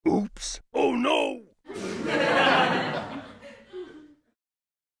no!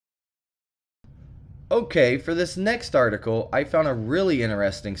 Okay, for this next article, I found a really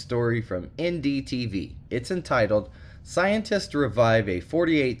interesting story from NDTV. It's entitled, Scientists Revive a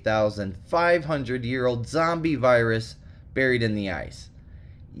 48,500-year-old zombie virus buried in the ice.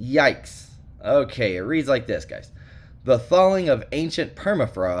 Yikes. Okay, it reads like this, guys. The thawing of ancient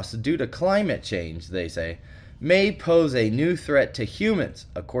permafrost due to climate change, they say, may pose a new threat to humans,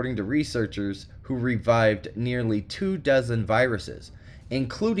 according to researchers who revived nearly 24 viruses,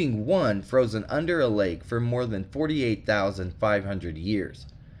 including one frozen under a lake for more than 48,500 years.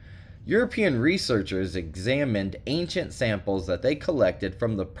 European researchers examined ancient samples that they collected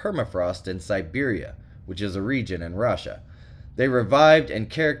from the permafrost in Siberia, which is a region in Russia. They revived and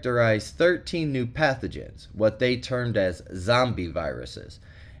characterized 13 new pathogens, what they termed as zombie viruses,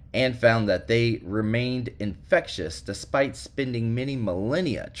 and found that they remained infectious despite spending many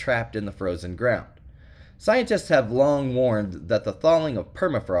millennia trapped in the frozen ground. Scientists have long warned that the thawing of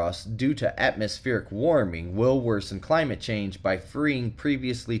permafrost due to atmospheric warming will worsen climate change by freeing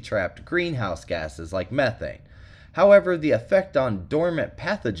previously trapped greenhouse gases like methane. However, the effect on dormant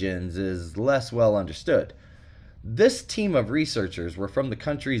pathogens is less well understood. This team of researchers were from the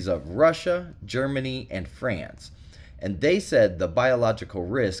countries of Russia, Germany, and France, and they said the biological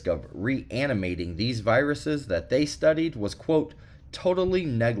risk of reanimating these viruses that they studied was, quote, totally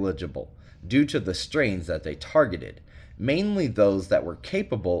negligible, due to the strains that they targeted, mainly those that were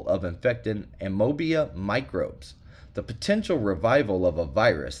capable of infecting ammoebia microbes. The potential revival of a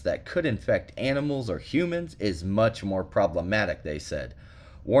virus that could infect animals or humans is much more problematic, they said,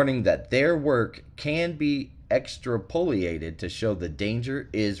 warning that their work can be extrapolated to show the danger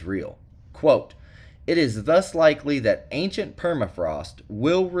is real. Quote, it is thus likely that ancient permafrost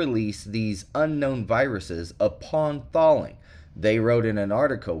will release these unknown viruses upon thawing, they wrote in an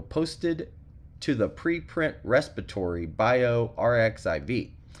article posted to the preprint Respiratory BioRxiv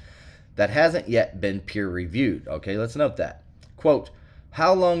that hasn't yet been peer-reviewed. Okay, let's note that. Quote,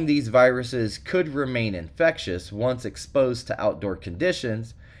 how long these viruses could remain infectious once exposed to outdoor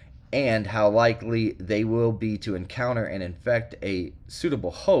conditions, and how likely they will be to encounter and infect a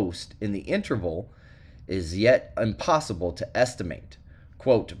suitable host in the interval is yet impossible to estimate.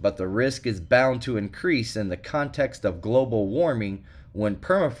 Quote, but the risk is bound to increase in the context of global warming when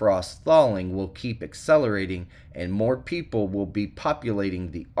permafrost thawing will keep accelerating and more people will be populating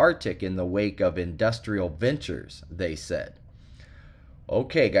the Arctic in the wake of industrial ventures, they said.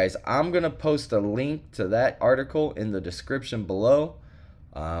 Okay, guys, I'm going to post a link to that article in the description below.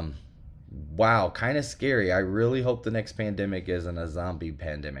 Wow, kind of scary. I really hope the next pandemic isn't a zombie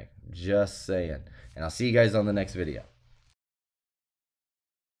pandemic. Just saying. And I'll see you guys on the next video.